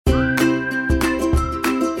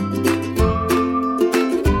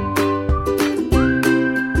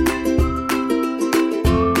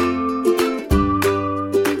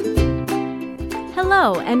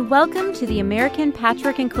and welcome to the American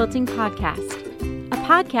Patchwork and Quilting Podcast, a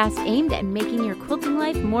podcast aimed at making your quilting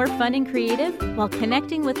life more fun and creative while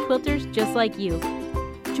connecting with quilters just like you.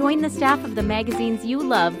 Join the staff of the magazines you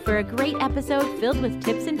love for a great episode filled with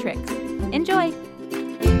tips and tricks. Enjoy!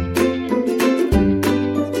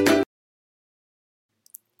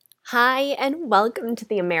 Hi, and welcome to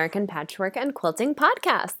the American Patchwork and Quilting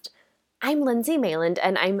Podcast. I'm Lindsay Mayland,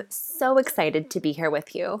 and I'm so excited to be here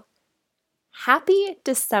with you. Happy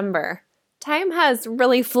December! Time has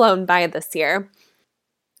really flown by this year.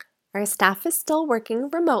 Our staff is still working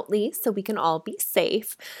remotely, so we can all be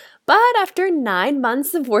safe. But after 9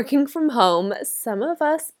 months of working from home, some of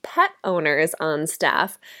us pet owners on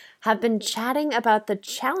staff have been chatting about the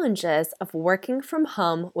challenges of working from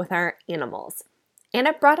home with our animals. And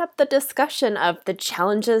it brought up the discussion of the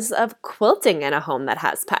challenges of quilting in a home that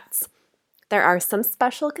has pets. There are some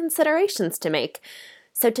special considerations to make,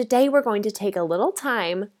 so today we're going to take a little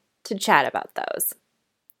time to chat about those.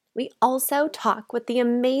 We also talk with the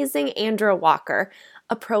amazing Andrea Walker,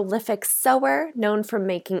 a prolific sewer known for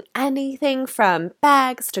making anything from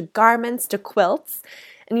bags to garments to quilts,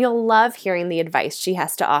 and you'll love hearing the advice she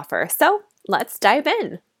has to offer. So let's dive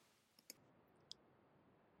in.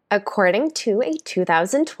 According to a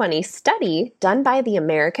 2020 study done by the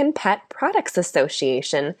American Pet Products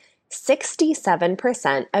Association,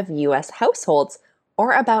 67% of U.S. households,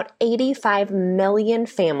 or about 85 million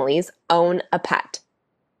families, own a pet.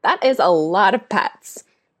 That is a lot of pets.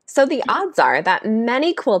 So the odds are that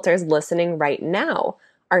many quilters listening right now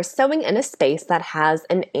are sewing in a space that has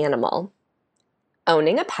an animal.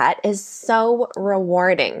 Owning a pet is so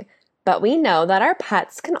rewarding, but we know that our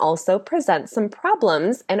pets can also present some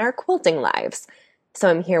problems in our quilting lives. So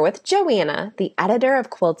I'm here with Joanna, the editor of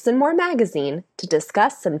Quilts and More magazine, to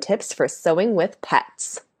discuss some tips for sewing with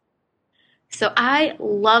pets. So I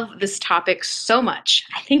love this topic so much.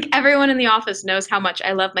 I think everyone in the office knows how much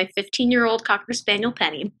I love my 15-year-old Cocker Spaniel,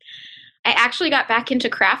 Penny. I actually got back into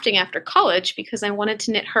crafting after college because I wanted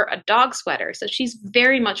to knit her a dog sweater, so she's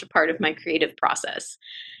very much a part of my creative process.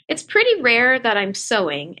 It's pretty rare that I'm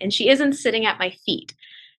sewing, and she isn't sitting at my feet.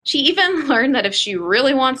 She even learned that if she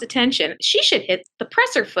really wants attention, she should hit the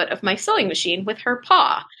presser foot of my sewing machine with her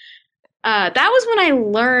paw. That was when I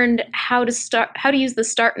learned how to use the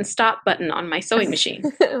start and stop button on my sewing machine.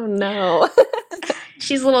 Oh no.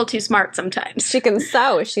 She's a little too smart sometimes. She can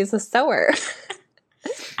sew. She's a sewer.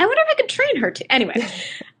 I wonder if I could train her to. Anyway,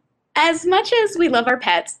 as much as we love our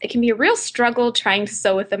pets, it can be a real struggle trying to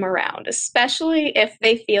sew with them around, especially if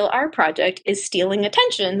they feel our project is stealing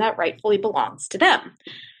attention that rightfully belongs to them.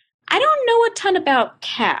 I don't know a ton about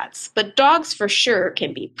cats, but dogs for sure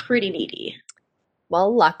can be pretty needy.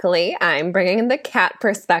 Well, luckily, I'm bringing the cat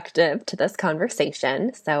perspective to this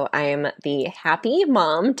conversation. So I'm the happy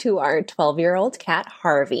mom to our 12-year-old cat,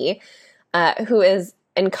 Harvey, who is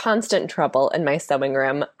in constant trouble in my sewing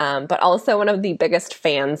room, but also one of the biggest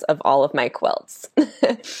fans of all of my quilts.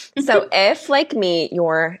 So if, like me,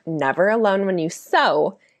 you're never alone when you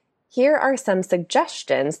sew, here are some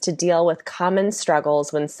suggestions to deal with common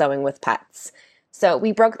struggles when sewing with pets. So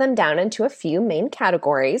we broke them down into a few main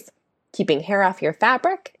categories: keeping hair off your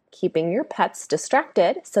fabric, keeping your pets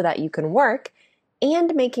distracted so that you can work,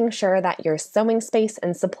 and making sure that your sewing space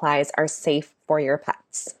and supplies are safe for your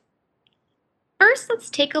pets. First, let's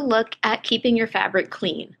take a look at keeping your fabric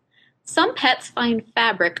clean. Some pets find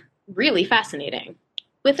fabric really fascinating.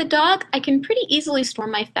 With a dog, I can pretty easily store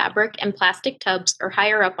my fabric in plastic tubs or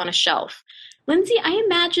higher up on a shelf. Lindsay, I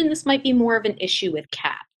imagine this might be more of an issue with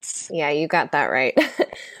cats. Yeah, you got that right.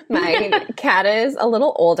 My cat is a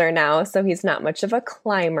little older now, so he's not much of a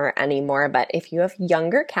climber anymore. But if you have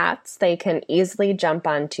younger cats, they can easily jump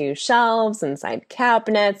onto shelves, inside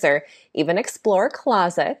cabinets, or even explore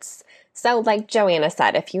closets. So like Joanna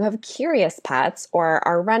said, if you have curious pets or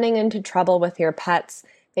are running into trouble with your pets,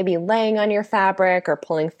 maybe laying on your fabric or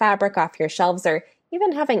pulling fabric off your shelves, or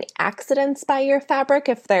even having accidents by your fabric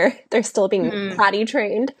if they're still being potty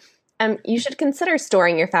trained, you should consider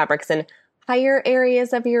storing your fabrics in higher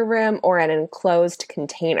areas of your room or in enclosed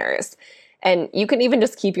containers. And you can even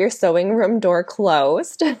just keep your sewing room door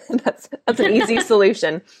closed. That's an easy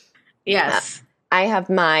solution. Yes. I have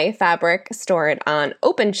my fabric stored on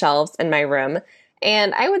open shelves in my room,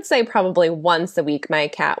 and I would say probably once a week my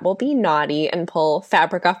cat will be naughty and pull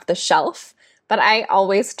fabric off the shelf, but I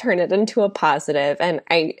always turn it into a positive, and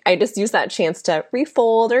I just use that chance to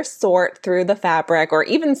refold or sort through the fabric or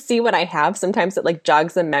even see what I have. Sometimes it like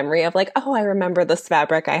jogs a memory of like, oh, I remember this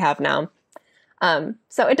fabric I have now.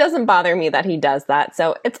 So it doesn't bother me that he does that,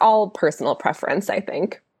 so it's all personal preference, I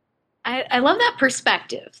think. I love that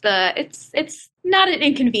perspective. It's not an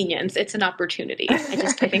inconvenience, it's an opportunity. I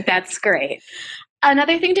think that's great.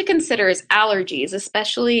 Another thing to consider is allergies,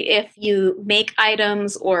 especially if you make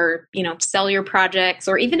items or, sell your projects,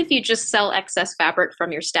 or even if you just sell excess fabric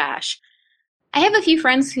from your stash. I have a few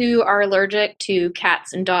friends who are allergic to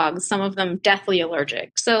cats and dogs, some of them deathly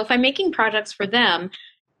allergic. So if I'm making projects for them,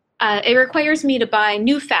 it requires me to buy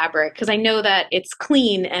new fabric because I know that it's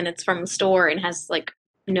clean and it's from the store and has like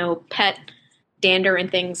no pet dander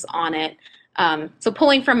and things on it. So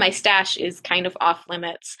pulling from my stash is kind of off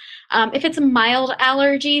limits. If it's a mild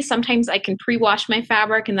allergy, sometimes I can pre-wash my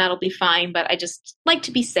fabric and that'll be fine, but I just like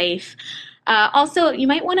to be safe. Also, you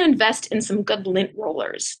might want to invest in some good lint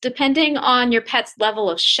rollers, depending on your pet's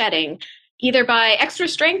level of shedding. Either buy extra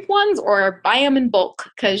strength ones or buy them in bulk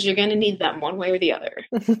because you're going to need them one way or the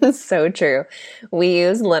other. So true. We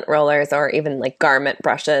use lint rollers or even like garment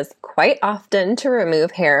brushes quite often to remove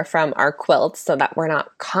hair from our quilts so that we're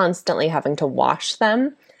not constantly having to wash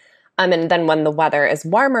them. And then when the weather is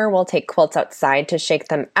warmer, we'll take quilts outside to shake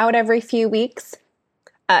them out every few weeks.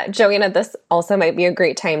 Joanna, this also might be a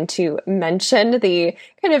great time to mention the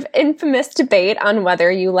kind of infamous debate on whether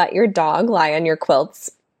you let your dog lie on your quilts.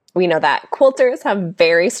 We know that quilters have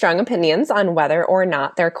very strong opinions on whether or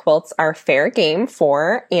not their quilts are fair game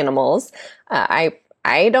for animals. I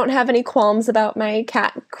don't have any qualms about my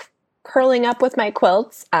cat curling up with my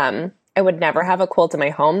quilts. I would never have a quilt in my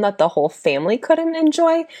home that the whole family couldn't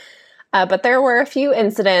enjoy. But there were a few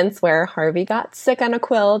incidents where Harvey got sick on a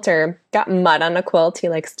quilt or got mud on a quilt. He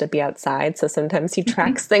likes to be outside, so sometimes he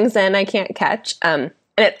tracks things in I can't catch. And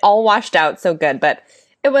it all washed out so good, but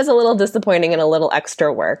it was a little disappointing and a little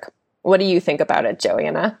extra work. What do you think about it,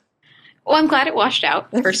 Joanna? Well, I'm glad it washed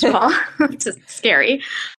out, first of all. It's just scary.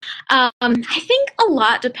 I think a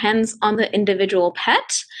lot depends on the individual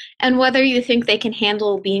pet and whether you think they can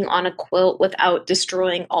handle being on a quilt without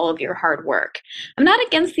destroying all of your hard work. I'm not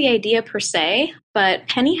against the idea per se, but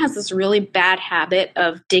Penny has this really bad habit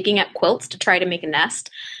of digging at quilts to try to make a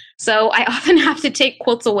nest. So I often have to take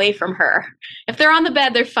quilts away from her. If they're on the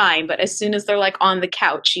bed, they're fine, but as soon as they're like on the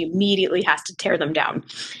couch, she immediately has to tear them down.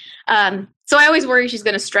 So I always worry she's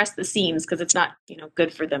going to stress the seams because it's not,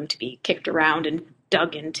 good for them to be kicked around and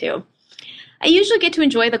dug into. I usually get to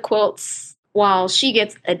enjoy the quilts while she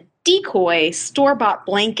gets a decoy store-bought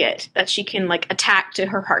blanket that she can like attack to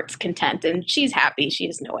her heart's content, and she's happy. She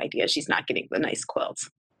has no idea she's not getting the nice quilts.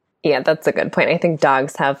 Yeah, that's a good point. I think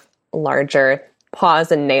dogs have larger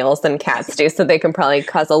paws and nails than cats do, so they can probably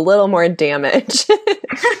cause a little more damage.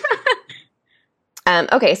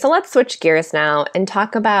 Okay, so let's switch gears now and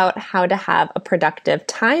talk about how to have a productive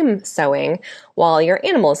time sewing while your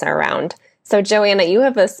animals are around. So Joanna, you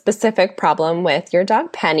have a specific problem with your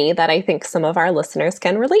dog Penny that I think some of our listeners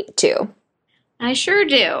can relate to. I sure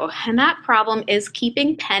do. And that problem is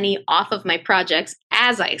keeping Penny off of my projects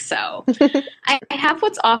as I sew. I have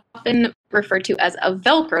what's often referred to as a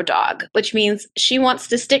Velcro dog, which means she wants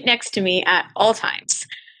to stick next to me at all times.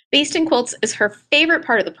 Basting quilts is her favorite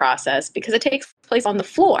part of the process because it takes place on the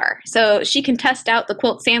floor. So she can test out the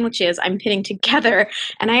quilt sandwiches I'm pinning together,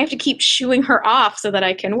 and I have to keep shooing her off so that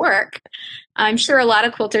I can work. I'm sure a lot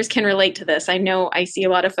of quilters can relate to this. I know I see a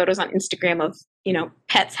lot of photos on Instagram of,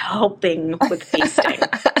 pets helping with basting.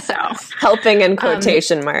 So helping in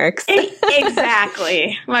quotation marks.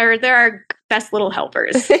 Exactly. They're our best little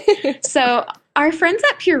helpers. So our friends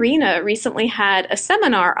at Purina recently had a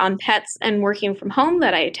seminar on pets and working from home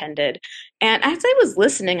that I attended. And as I was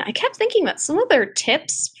listening, I kept thinking that some of their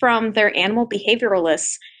tips from their animal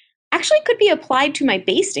behavioralists actually could be applied to my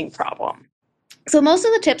basting problem. So most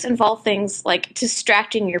of the tips involve things like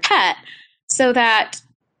distracting your pet so that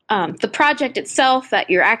the project itself that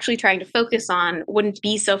you're actually trying to focus on wouldn't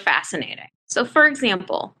be so fascinating. So for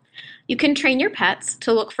example, you can train your pets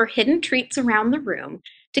to look for hidden treats around the room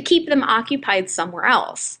to keep them occupied somewhere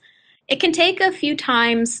else. It can take a few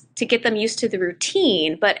times to get them used to the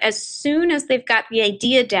routine, but as soon as they've got the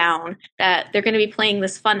idea down that they're going to be playing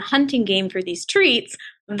this fun hunting game for these treats,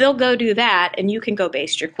 they'll go do that and you can go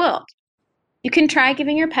baste your quilt. You can try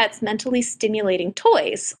giving your pets mentally stimulating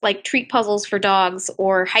toys, like treat puzzles for dogs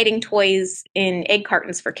or hiding toys in egg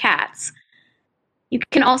cartons for cats. You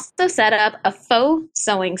can also set up a faux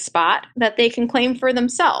sewing spot that they can claim for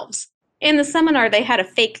themselves. In the seminar, they had a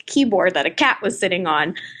fake keyboard that a cat was sitting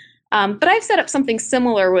on. But I've set up something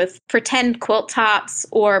similar with pretend quilt tops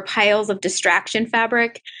or piles of distraction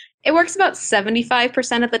fabric. It works about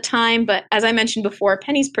 75% of the time, but as I mentioned before,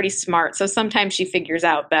 Penny's pretty smart, so sometimes she figures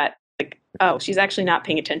out that, she's actually not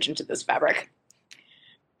paying attention to this fabric.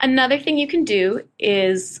 Another thing you can do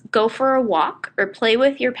is go for a walk or play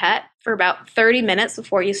with your pet for about 30 minutes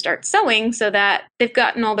before you start sewing so that they've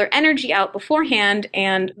gotten all their energy out beforehand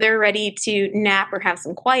and they're ready to nap or have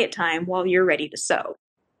some quiet time while you're ready to sew.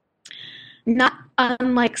 Not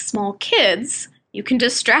unlike small kids, you can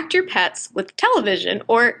distract your pets with television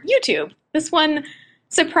or YouTube. This one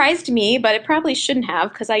surprised me, but it probably shouldn't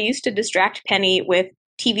have, because I used to distract Penny with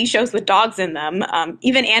TV shows with dogs in them.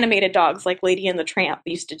 Even animated dogs like Lady and the Tramp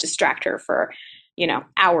used to distract her for,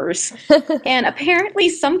 hours. And apparently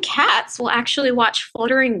some cats will actually watch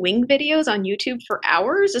fluttering wing videos on YouTube for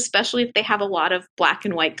hours, especially if they have a lot of black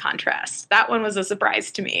and white contrast. That one was a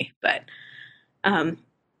surprise to me, but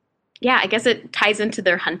I guess it ties into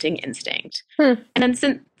their hunting instinct. And then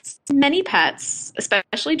since many pets,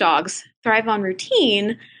 especially dogs, thrive on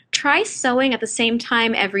routine, try sewing at the same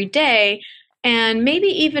time every day, and maybe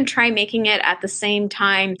even try making it at the same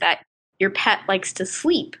time that your pet likes to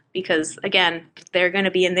sleep, because again, they're going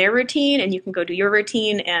to be in their routine and you can go do your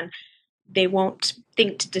routine and they won't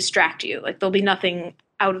think to distract you. Like, there'll be nothing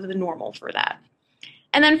out of the normal for that.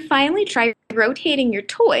 And then finally, try rotating your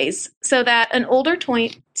toys so that an older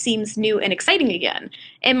toy seems new and exciting again.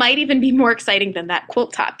 It might even be more exciting than that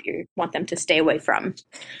quilt top you want them to stay away from.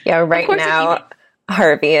 Yeah, right now,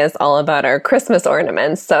 Harvey is all about our Christmas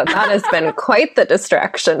ornaments, so that has been quite the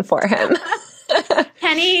distraction for him.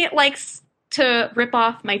 Penny likes to rip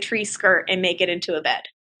off my tree skirt and make it into a bed.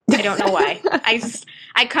 I don't know why.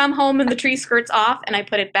 I come home and the tree skirt's off, and I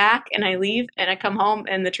put it back, and I leave, and I come home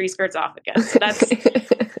and the tree skirt's off again. So that's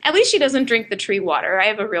at least she doesn't drink the tree water. I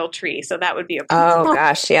have a real tree, so that would be a problem. Oh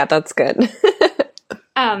gosh, yeah, that's good.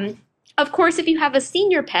 Of course, if you have a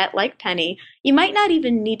senior pet like Penny, you might not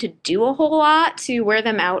even need to do a whole lot to wear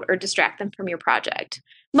them out or distract them from your project.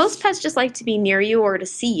 Most pets just like to be near you or to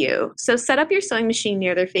see you, so set up your sewing machine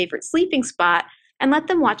near their favorite sleeping spot and let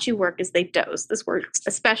them watch you work as they doze. This works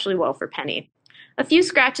especially well for Penny. A few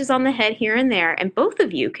scratches on the head here and there, and both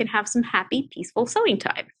of you can have some happy, peaceful sewing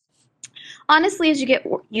time. Honestly, as you get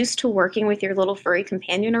used to working with your little furry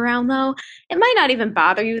companion around, though, it might not even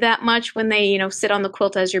bother you that much when they, sit on the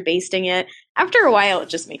quilt as you're basting it. After a while, it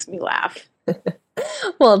just makes me laugh.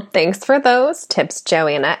 Well, thanks for those tips,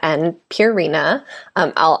 Joanna and Purina.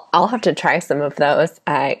 I'll have to try some of those.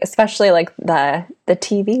 I especially like the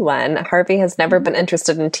TV one. Harvey has never been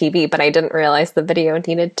interested in TV, but I didn't realize the video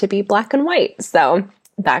needed to be black and white. So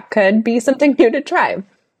that could be something new to try.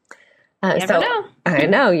 Never know. I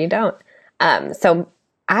know, you don't. So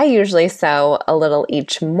I usually sew a little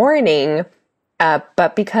each morning,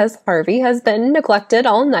 but because Harvey has been neglected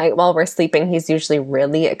all night while we're sleeping, he's usually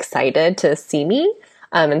really excited to see me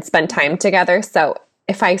and spend time together. So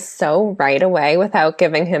if I sew right away without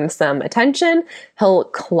giving him some attention, he'll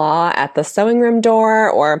claw at the sewing room door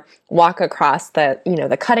or walk across the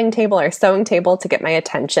cutting table or sewing table to get my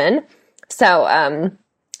attention. So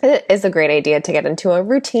it is a great idea to get into a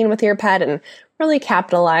routine with your pet and really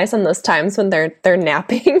capitalize on those times when they're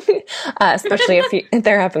napping, especially if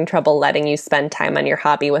they're having trouble letting you spend time on your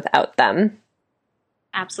hobby without them.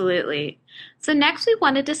 Absolutely. So next we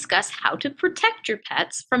want to discuss how to protect your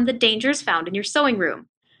pets from the dangers found in your sewing room.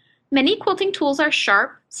 Many quilting tools are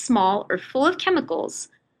sharp, small, or full of chemicals.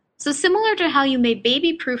 So similar to how you may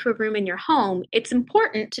baby-proof a room in your home, it's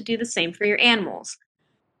important to do the same for your animals.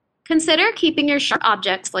 Consider keeping your sharp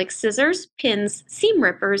objects like scissors, pins, seam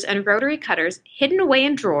rippers, and rotary cutters hidden away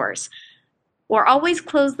in drawers, or always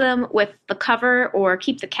close them with the cover or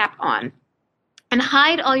keep the cap on. And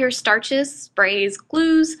hide all your starches, sprays,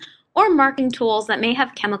 glues, or marking tools that may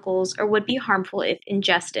have chemicals or would be harmful if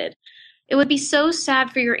ingested. It would be so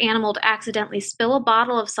sad for your animal to accidentally spill a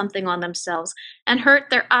bottle of something on themselves and hurt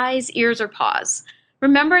their eyes, ears, or paws.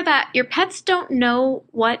 Remember that your pets don't know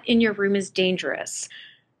what in your room is dangerous.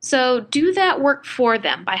 So do that work for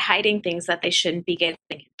them by hiding things that they shouldn't be getting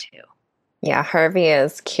into. Yeah, Harvey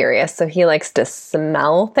is curious, so he likes to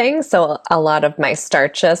smell things. So a lot of my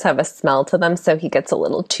starches have a smell to them, so he gets a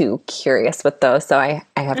little too curious with those. So I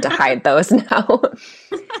have to hide those now.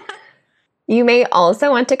 You may also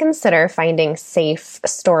want to consider finding safe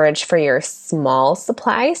storage for your small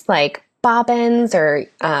supplies like bobbins or,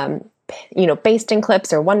 basting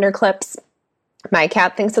clips or wonder clips. My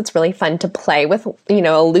cat thinks it's really fun to play with,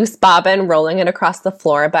 a loose bobbin, rolling it across the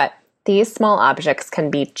floor, but these small objects can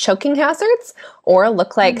be choking hazards or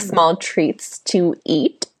look like small treats to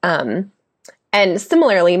eat. And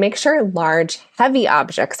similarly, make sure large, heavy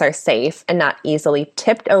objects are safe and not easily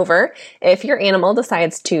tipped over. If your animal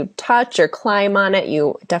decides to touch or climb on it,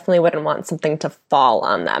 you definitely wouldn't want something to fall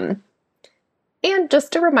on them. And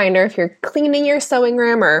just a reminder, if you're cleaning your sewing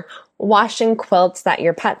room or washing quilts that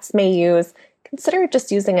your pets may use, consider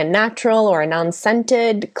just using a natural or a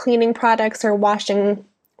non-scented cleaning products or washing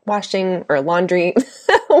washing or laundry,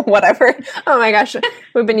 whatever. Oh my gosh,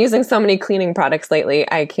 we've been using so many cleaning products lately.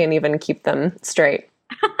 I can't even keep them straight.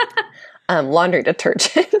 Laundry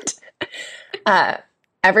detergent.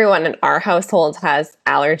 Everyone in our household has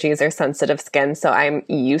allergies or sensitive skin, so I'm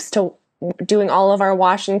used to doing all of our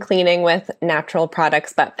wash and cleaning with natural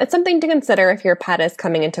products, but it's something to consider if your pet is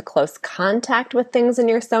coming into close contact with things in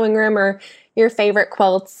your sewing room or your favorite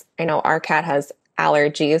quilts. I know our cat has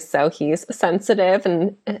allergies, so he's sensitive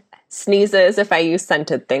and sneezes if I use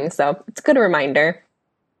scented things, so it's a good reminder.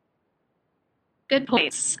 Good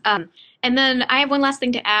points. And then I have one last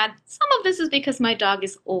thing to add. Some of this is because my dog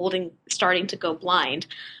is old and starting to go blind.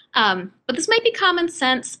 But this might be common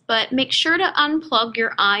sense, but make sure to unplug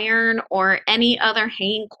your iron or any other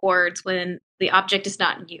hanging cords when the object is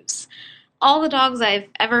not in use. All the dogs I've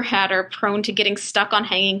ever had are prone to getting stuck on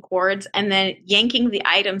hanging cords and then yanking the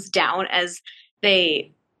items down as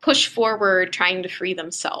they push forward trying to free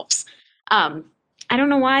themselves. I don't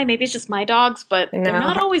know why, maybe it's just my dogs, but they're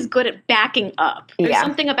not always good at backing up. There's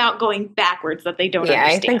something about going backwards that they don't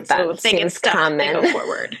understand. I think that so if they get stuck, common. They go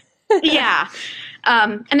forward. Yeah.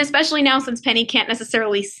 And especially now since Penny can't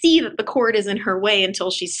necessarily see that the cord is in her way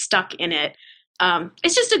until she's stuck in it.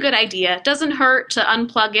 It's just a good idea. It doesn't hurt to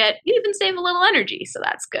unplug it. You even save a little energy, so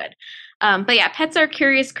that's good. But yeah, pets are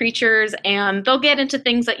curious creatures, and they'll get into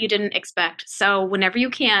things that you didn't expect. So whenever you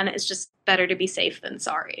can, it's just better to be safe than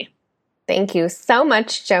sorry. Thank you so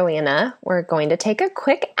much, Joanna. We're going to take a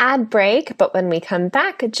quick ad break, but when we come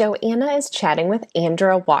back, Joanna is chatting with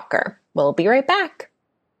Andra Walker. We'll be right back.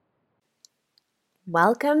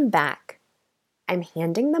 Welcome back. I'm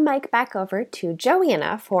handing the mic back over to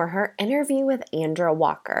Joanna for her interview with Andra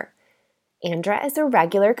Walker. Andra is a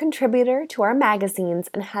regular contributor to our magazines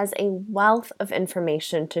and has a wealth of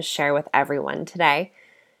information to share with everyone today.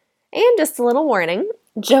 And just a little warning,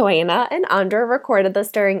 Joanna and Andra recorded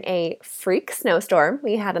this during a freak snowstorm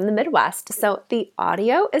we had in the Midwest, so the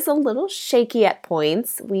audio is a little shaky at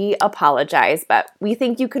points. We apologize, but we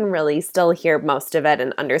think you can really still hear most of it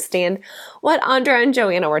and understand what Andra and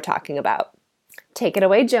Joanna were talking about. Take it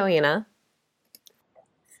away, Joanna.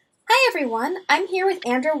 Hi everyone, I'm here with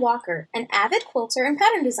Andra Walker, an avid quilter and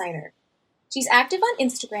pattern designer. She's active on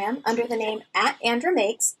Instagram under the name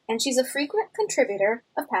 @AndraMakes, and she's a frequent contributor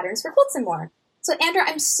of patterns for Quilts and More. So Andra,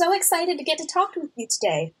 I'm so excited to get to talk with you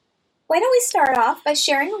today. Why don't we start off by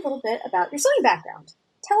sharing a little bit about your sewing background?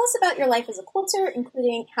 Tell us about your life as a quilter,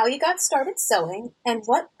 including how you got started sewing and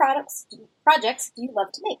what projects do you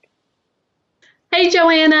love to make? Hey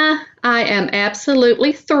Joanna, I am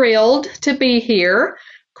absolutely thrilled to be here.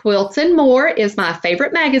 Quilts and More is my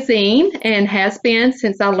favorite magazine and has been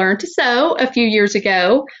since I learned to sew a few years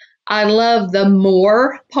ago. I love the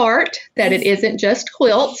more part, that it isn't just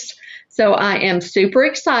quilts. So I am super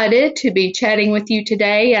excited to be chatting with you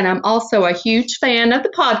today, and I'm also a huge fan of the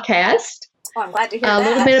podcast. Oh, I'm glad to hear that.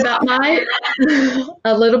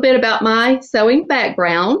 A little bit about my sewing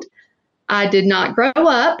background. I did not grow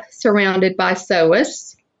up surrounded by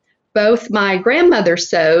sewists. Both my grandmother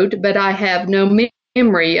sewed, but I have no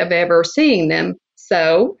memory of ever seeing them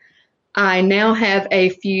sew. I now have a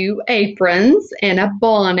few aprons and a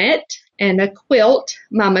bonnet and a quilt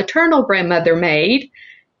my maternal grandmother made.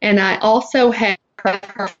 And I also have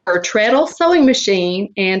her treadle sewing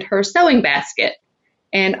machine and her sewing basket.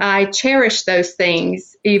 And I cherish those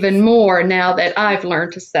things even more now that I've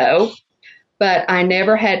learned to sew. But I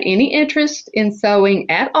never had any interest in sewing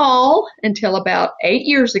at all until about 8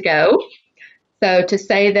 years ago. So to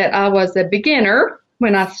say that I was a beginner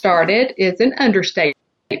when I started is an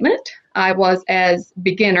understatement. I was as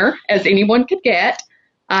beginner as anyone could get.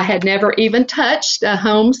 I had never even touched a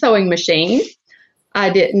home sewing machine. I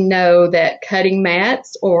didn't know that cutting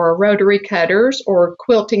mats or rotary cutters or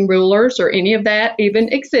quilting rulers or any of that even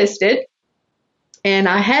existed. And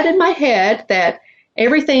I had in my head that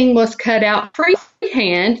everything was cut out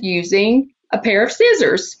freehand using a pair of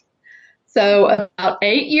scissors. So about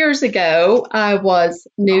 8 years ago, I was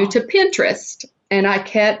new to Pinterest, and I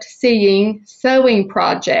kept seeing sewing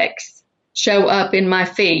projects show up in my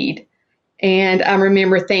feed. And I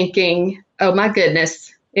remember thinking, oh my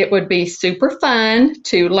goodness, it would be super fun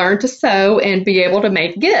to learn to sew and be able to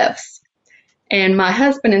make gifts. And my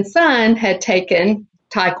husband and son had taken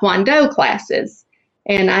Taekwondo classes.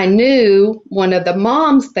 And I knew one of the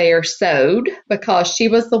moms there sewed because she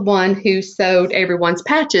was the one who sewed everyone's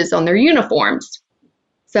patches on their uniforms.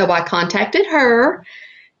 So I contacted her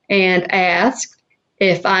and asked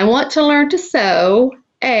if I want to learn to sew,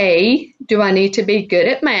 A, do I need to be good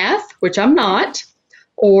at math, which I'm not,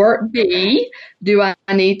 or B, do I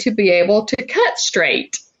need to be able to cut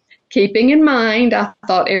straight? Keeping in mind, I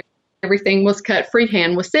thought everything was cut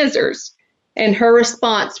freehand with scissors. And her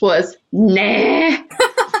response was, nah.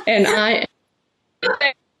 And I am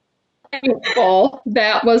thankful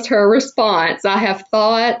that was her response. I have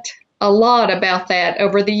thought a lot about that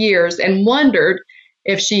over the years and wondered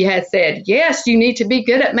if she had said, yes, you need to be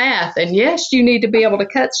good at math, and yes, you need to be able to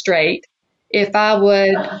cut straight, if I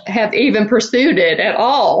would have even pursued it at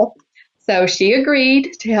all. So she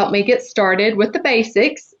agreed to help me get started with the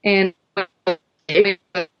basics, and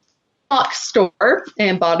a box store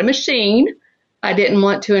and bought a machine. I didn't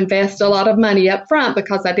want to invest a lot of money up front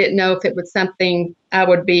because I didn't know if it was something I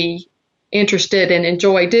would be interested and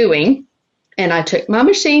enjoy doing. And I took my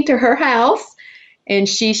machine to her house, and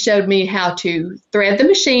she showed me how to thread the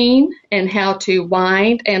machine and how to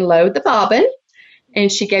wind and load the bobbin.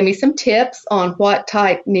 And she gave me some tips on what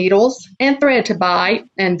type needles and thread to buy,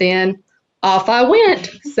 and then off I went.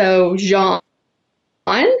 So Jean,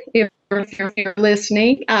 if you're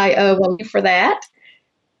listening, I owe a lot for that.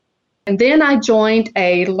 And then I joined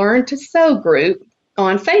a Learn to Sew group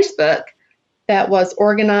on Facebook that was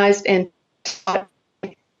organized and taught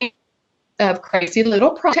of Crazy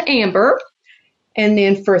Little Project to Amber. And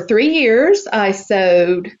then for 3 years, I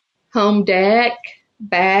sewed home deck,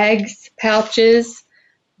 bags, pouches,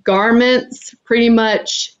 garments, pretty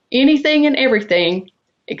much anything and everything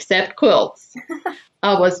except quilts.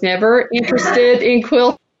 I was never interested in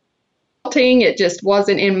quilting. It just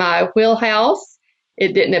wasn't in my wheelhouse.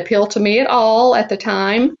 It didn't appeal to me at all at the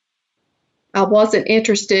time. I wasn't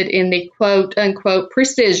interested in the quote unquote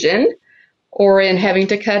precision or in having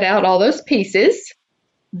to cut out all those pieces.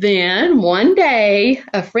 Then one day,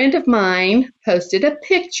 a friend of mine posted a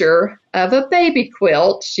picture of a baby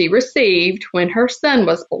quilt she received when her son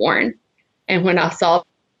was born. And when I saw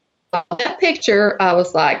that picture, I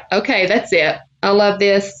was like, okay, that's it. I love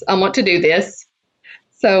this. I want to do this.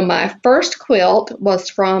 So my first quilt was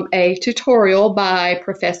from a tutorial by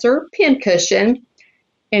Professor Pincushion,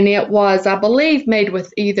 and it was, I believe, made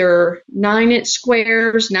with either 9-inch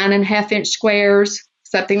squares, 9.5-inch squares,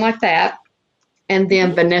 something like that. And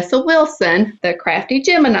then Vanessa Wilson, the Crafty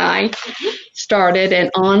Gemini, started an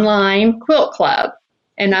online quilt club.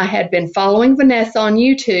 And I had been following Vanessa on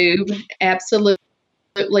YouTube, absolutely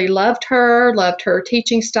loved her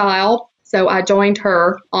teaching style. So I joined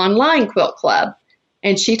her online quilt club.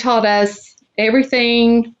 And she taught us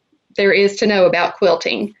everything there is to know about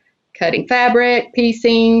quilting: cutting fabric,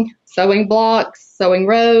 piecing, sewing blocks, sewing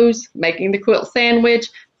rows, making the quilt sandwich,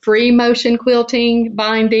 free motion quilting,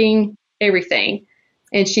 binding, everything.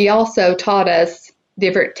 And she also taught us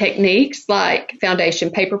different techniques like foundation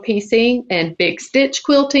paper piecing and big stitch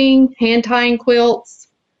quilting, hand tying quilts,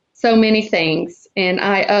 so many things. And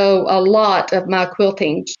I owe a lot of my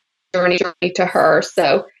quilting journey to her.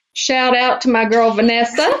 So shout out to my girl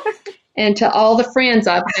Vanessa and to all the friends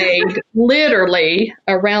I've made literally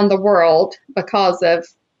around the world because of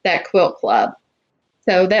that quilt club.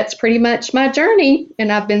 So that's pretty much my journey,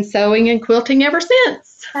 and I've been sewing and quilting ever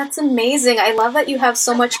since. That's amazing. I love that you have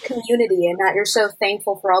so much community and that you're so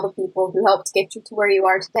thankful for all the people who helped get you to where you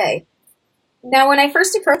are today. Now, when I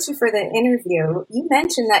first approached you for the interview, you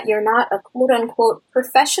mentioned that you're not a quote-unquote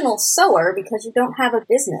professional sewer because you don't have a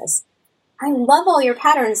business. I love all your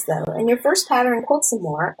patterns, though, and your first pattern, Quilt Some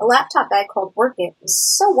More, a laptop bag called Work It, was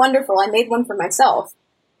so wonderful I made one for myself.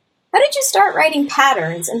 How did you start writing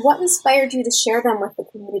patterns, and what inspired you to share them with the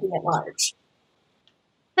community at large?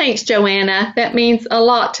 Thanks, Joanna. That means a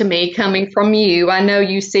lot to me coming from you. I know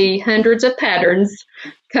you see hundreds of patterns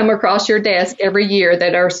come across your desk every year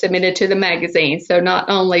that are submitted to the magazine. So not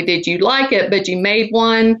only did you like it, but you made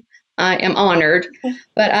one. I am honored.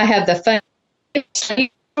 But I have the fun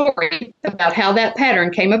story about how that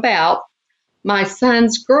pattern came about. My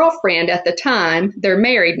son's girlfriend at the time, they're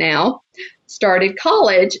married now, started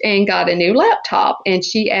college and got a new laptop, and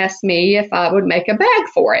she asked me if I would make a bag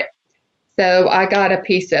for it. So I got a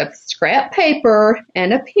piece of scrap paper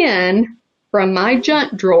and a pen from my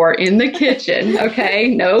junk drawer in the kitchen. Okay,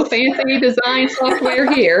 no fancy design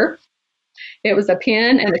software here. It was a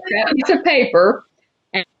pen and a scrap piece of paper,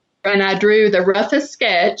 and I drew the roughest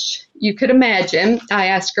sketch you could imagine. I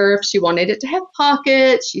asked her if she wanted it to have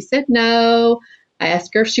pockets. She said no. I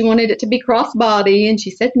asked her if she wanted it to be crossbody, and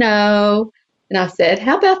she said no. And I said,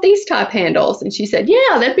 how about these type handles? And she said,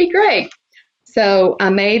 yeah, that'd be great. So I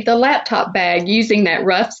made the laptop bag using that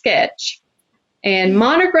rough sketch. And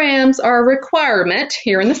monograms are a requirement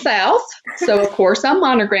here in the South. So, of course, I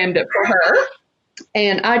monogrammed it for her.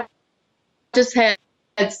 And I just had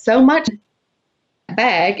so much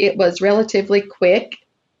bag. It was relatively quick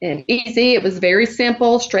and easy. It was very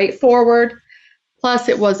simple, straightforward. Plus,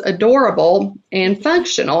 it was adorable and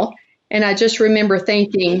functional. And I just remember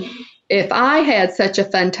thinking, if I had such a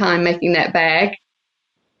fun time making that bag,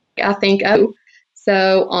 I think, oh,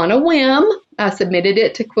 so on a whim, I submitted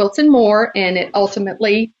it to Quilts and More, and it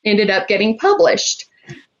ultimately ended up getting published.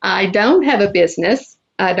 I don't have a business.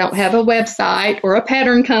 I don't have a website or a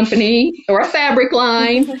pattern company or a fabric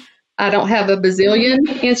line. I don't have a bazillion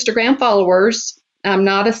Instagram followers. I'm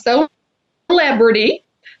not a celebrity.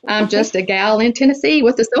 I'm just a gal in Tennessee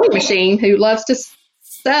with a sewing machine who loves to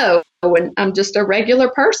sew, and I'm just a regular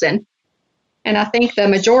person. And I think the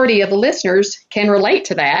majority of the listeners can relate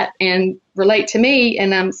to that and relate to me,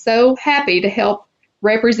 and I'm so happy to help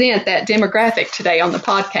represent that demographic today on the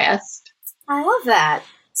podcast. I love that.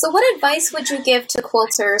 So what advice would you give to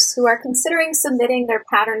quilters who are considering submitting their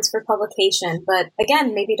patterns for publication, but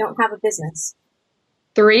again, maybe don't have a business?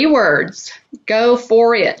 3 words: go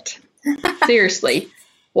for it. Seriously,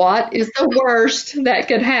 what is the worst that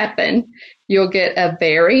could happen? You'll get a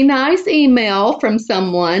very nice email from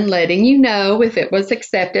someone letting you know if it was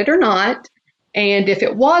accepted or not. And if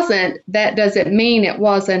it wasn't, that doesn't mean it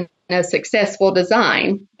wasn't a successful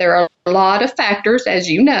design. There are a lot of factors, as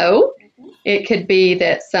you know. It could be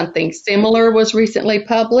that something similar was recently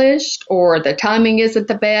published, or the timing isn't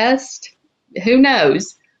the best. Who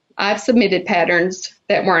knows? I've submitted patterns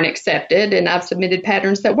that weren't accepted, and I've submitted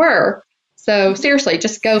patterns that were. So seriously,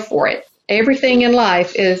 just go for it. Everything in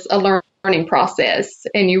life is a learning process,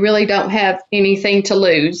 and you really don't have anything to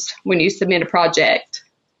lose when you submit a project.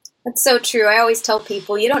 That's so true. I always tell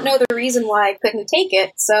people, you don't know the reason why I couldn't take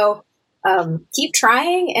it, so keep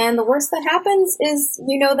trying, and the worst that happens is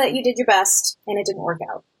you know that you did your best and it didn't work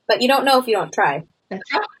out. But you don't know if you don't try.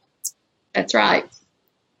 That's right. That's right.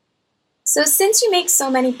 So since you make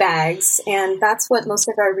so many bags, and that's what most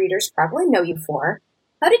of our readers probably know you for,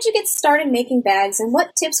 how did you get started making bags, and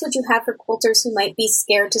what tips would you have for quilters who might be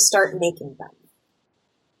scared to start making them?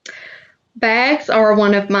 Bags are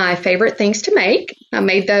one of my favorite things to make. I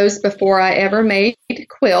made those before I ever made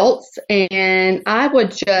quilts, and I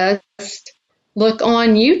would just look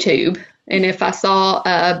on YouTube, and if I saw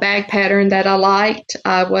a bag pattern that I liked,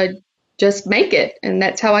 I would just make it, and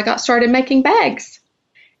that's how I got started making bags.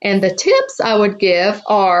 And the tips I would give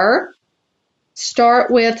are: start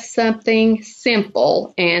with something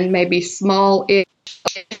simple and maybe small-ish,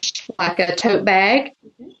 like a tote bag,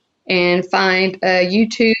 and find a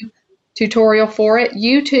YouTube tutorial for it.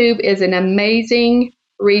 YouTube is an amazing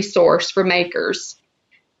resource for makers.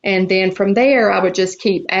 And then from there, I would just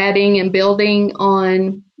keep adding and building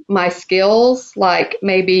on my skills, like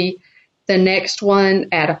maybe the next one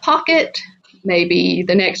add a pocket, maybe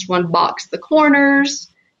the next one box the corners,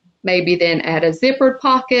 maybe then add a zippered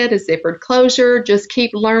pocket, a zippered closure. Just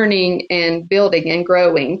keep learning and building and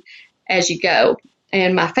growing as you go.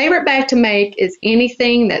 And my favorite bag to make is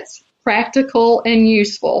anything that's practical and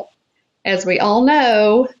useful. As we all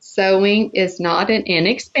know, sewing is not an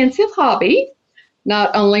inexpensive hobby.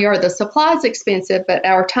 Not only are the supplies expensive, but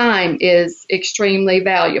our time is extremely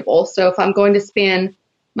valuable. So if I'm going to spend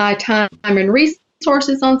my time and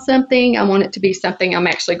resources on something, I want it to be something I'm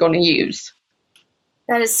actually going to use.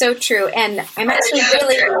 That is so true. And I'm actually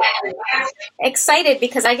really excited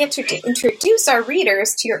because I get to introduce our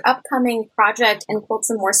readers to your upcoming project in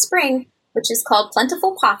Quilts and More Spring, which is called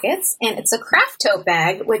Plentiful Pockets. And it's a craft tote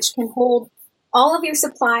bag, which can hold all of your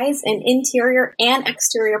supplies in interior and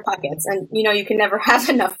exterior pockets. And you know, you can never have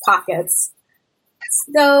enough pockets.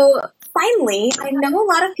 So finally, I know a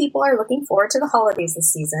lot of people are looking forward to the holidays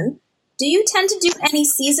this season. Do you tend to do any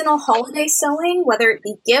seasonal holiday sewing, whether it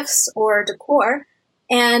be gifts or decor?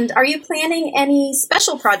 And are you planning any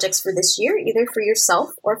special projects for this year, either for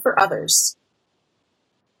yourself or for others?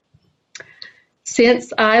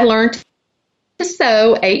 Since I learned to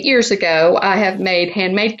sew 8 years ago, I have made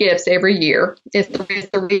handmade gifts every year. It's the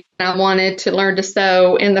reason I wanted to learn to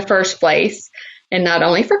sew in the first place. And not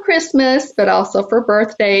only for Christmas, but also for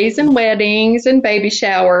birthdays and weddings and baby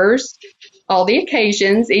showers, all the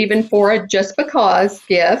occasions, even for a just because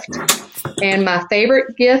gift. And my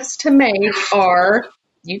favorite gifts to make are,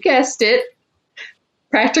 you guessed it,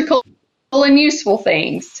 practical and useful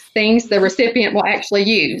things the recipient will actually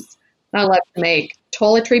use. I love to make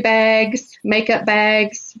toiletry bags, makeup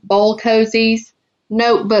bags, bowl cozies,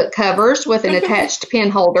 notebook covers with an attached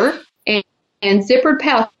pen holder, and zippered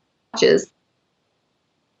pouches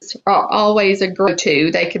are always a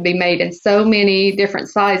go-to. They can be made in so many different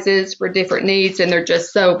sizes for different needs, and they're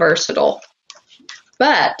just so versatile.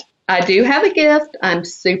 But I do have a gift I'm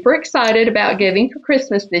super excited about giving for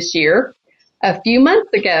Christmas this year. A few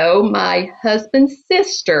months ago, my husband's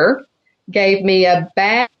sister gave me a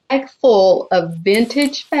bag full of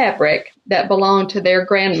vintage fabric that belonged to their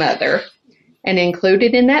grandmother. And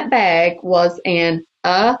included in that bag was an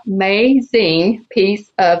amazing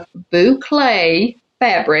piece of boucle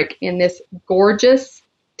fabric in this gorgeous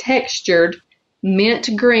textured mint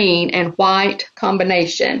green and white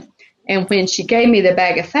combination. And when she gave me the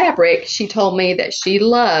bag of fabric, she told me that she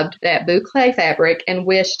loved that boucle fabric and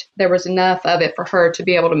wished there was enough of it for her to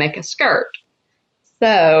be able to make a skirt.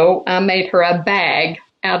 So I made her a bag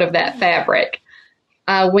out of that fabric.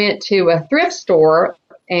 I went to a thrift store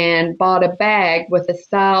and bought a bag with a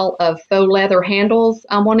style of faux leather handles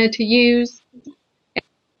I wanted to use.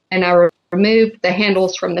 And I removed the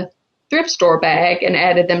handles from the thrift store bag and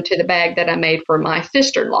added them to the bag that I made for my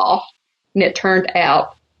sister-in-law. And it turned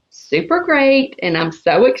out super great, and I'm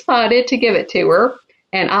so excited to give it to her.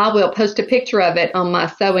 And I will post a picture of it on my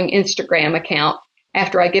sewing Instagram account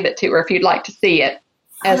after I give it to her if you'd like to see it.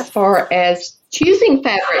 As far as choosing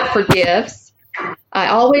fabric for gifts, I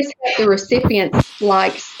always have the recipient's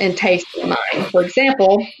likes and tastes in mind. For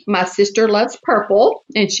example, my sister loves purple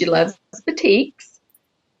and she loves batiks.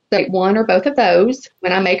 So one or both of those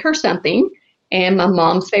when I make her something. And my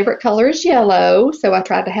mom's favorite color is yellow, so I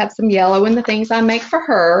try to have some yellow in the things I make for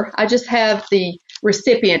her. I just have the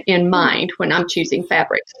recipient in mind when I'm choosing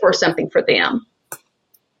fabrics for something for them.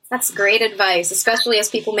 That's great advice, especially as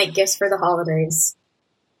people make gifts for the holidays.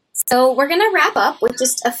 So we're going to wrap up with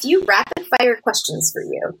just a few rapid-fire questions for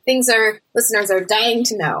you. Things our listeners are dying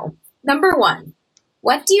to know. Number 1,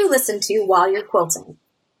 what do you listen to while you're quilting?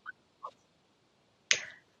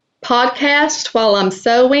 Podcast while I'm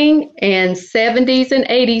sewing and 70s and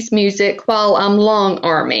 80s music while I'm long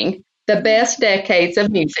arming. The best decades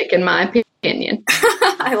of music, in my opinion.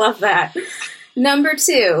 I love that. Number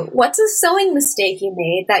 2, what's a sewing mistake you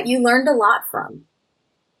made that you learned a lot from?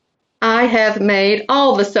 I have made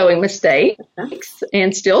all the sewing mistakes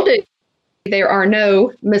and still do. There are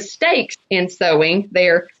no mistakes in sewing.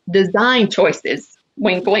 They're design choices.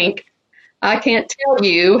 Wink, wink. I can't tell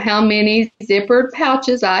you how many zippered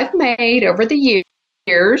pouches I've made over the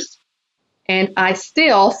years, and I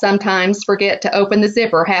still sometimes forget to open the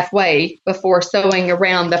zipper halfway before sewing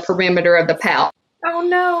around the perimeter of the pouch. Oh,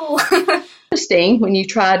 no. Interesting when you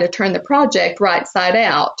try to turn the project right side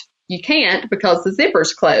out. You can't because the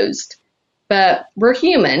zipper's closed. But we're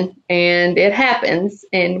human, and it happens,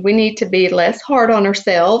 and we need to be less hard on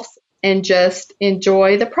ourselves and just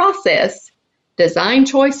enjoy the process. Design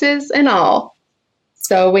choices and all.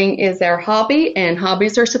 Sewing is our hobby, and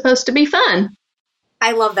hobbies are supposed to be fun.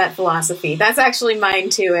 I love that philosophy. That's actually mine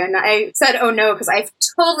too. And I said, oh no, because I've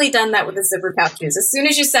totally done that with the zipper pouches. As soon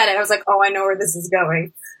as you said it, I was like, oh, I know where this is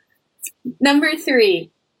going. Number 3,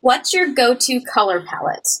 what's your go-to color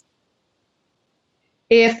palette?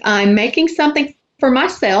 If I'm making something for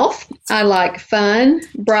myself, I like fun,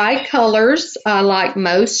 bright colors. I like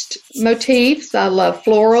most motifs. I love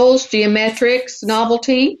florals, geometrics,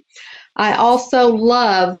 novelty. I also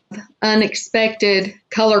love unexpected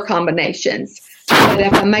color combinations. But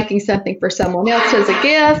if I'm making something for someone else as a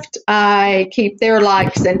gift, I keep their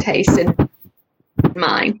likes and tastes in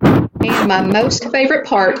mind. And my most favorite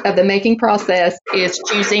part of the making process is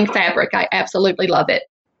choosing fabric. I absolutely love it.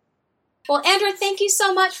 Well, Andra, thank you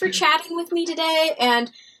so much for chatting with me today.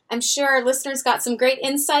 And I'm sure our listeners got some great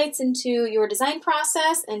insights into your design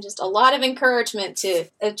process and just a lot of encouragement to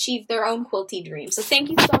achieve their own quilty dreams. So thank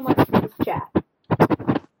you so much for this chat.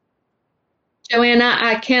 Joanna,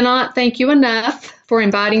 I cannot thank you enough for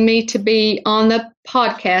inviting me to be on the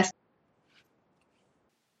podcast.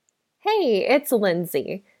 Hey, it's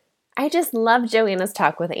Lindsay. I just love Joanna's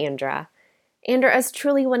talk with Andra. Andra is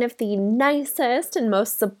truly one of the nicest and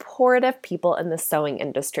most supportive people in the sewing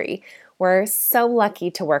industry. We're so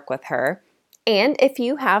lucky to work with her. And if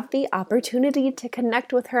you have the opportunity to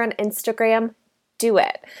connect with her on Instagram, do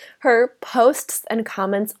it. Her posts and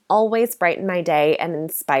comments always brighten my day and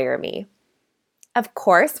inspire me. Of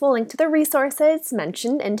course, we'll link to the resources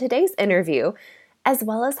mentioned in today's interview, as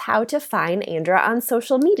well as how to find Andra on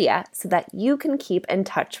social media so that you can keep in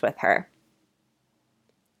touch with her.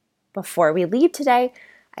 Before we leave today,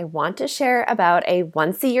 I want to share about a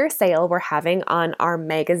once-a-year sale we're having on our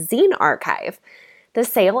magazine archive. The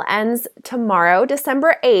sale ends tomorrow,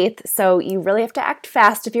 December 8th, so you really have to act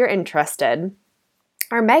fast if you're interested.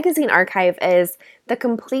 Our magazine archive is the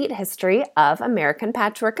complete history of American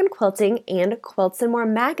patchwork and quilting and Quilts and More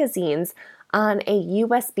magazines on a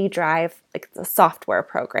USB drive, like the software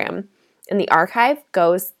program. And the archive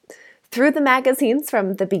goes through the magazines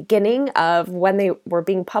from the beginning of when they were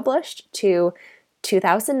being published to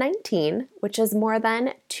 2019, which is more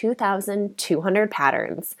than 2,200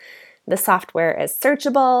 patterns. The software is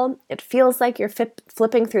searchable. It feels like you're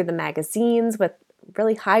flipping through the magazines with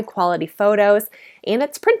really high quality photos, and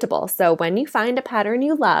it's printable. So when you find a pattern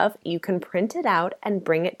you love, you can print it out and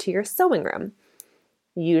bring it to your sewing room.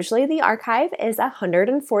 Usually the archive is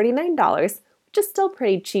 $149, which is still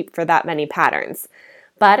pretty cheap for that many patterns.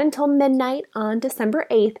 But until midnight on December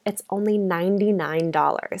 8th, it's only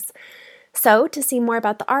 $99. So to see more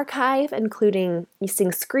about the archive, including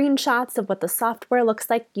using screenshots of what the software looks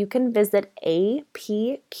like, you can visit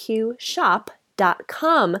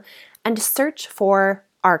apqshop.com and search for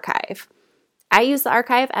archive. I use the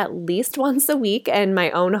archive at least once a week in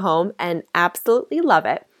my own home and absolutely love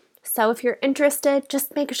it. So if you're interested,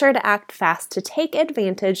 just make sure to act fast to take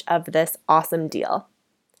advantage of this awesome deal.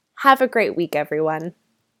 Have a great week, everyone.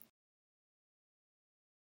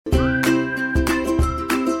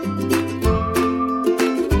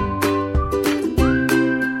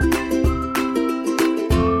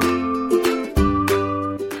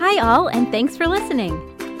 Hi all, and thanks for listening.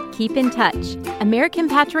 Keep in touch. American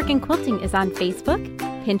Patchwork and Quilting is on Facebook,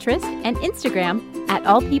 Pinterest, and Instagram at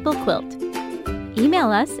All People Quilt.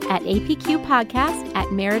 Email us at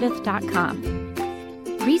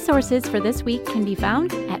apqpodcast@meredith.com. Resources for this week can be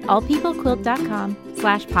found at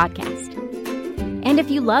allpeoplequilt.com/podcast. And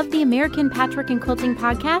if you love the American Patchwork and Quilting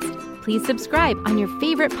podcast, please subscribe on your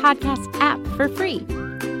favorite podcast app for free.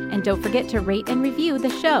 And don't forget to rate and review the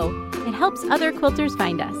show. It helps other quilters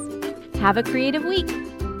find us. Have a creative week.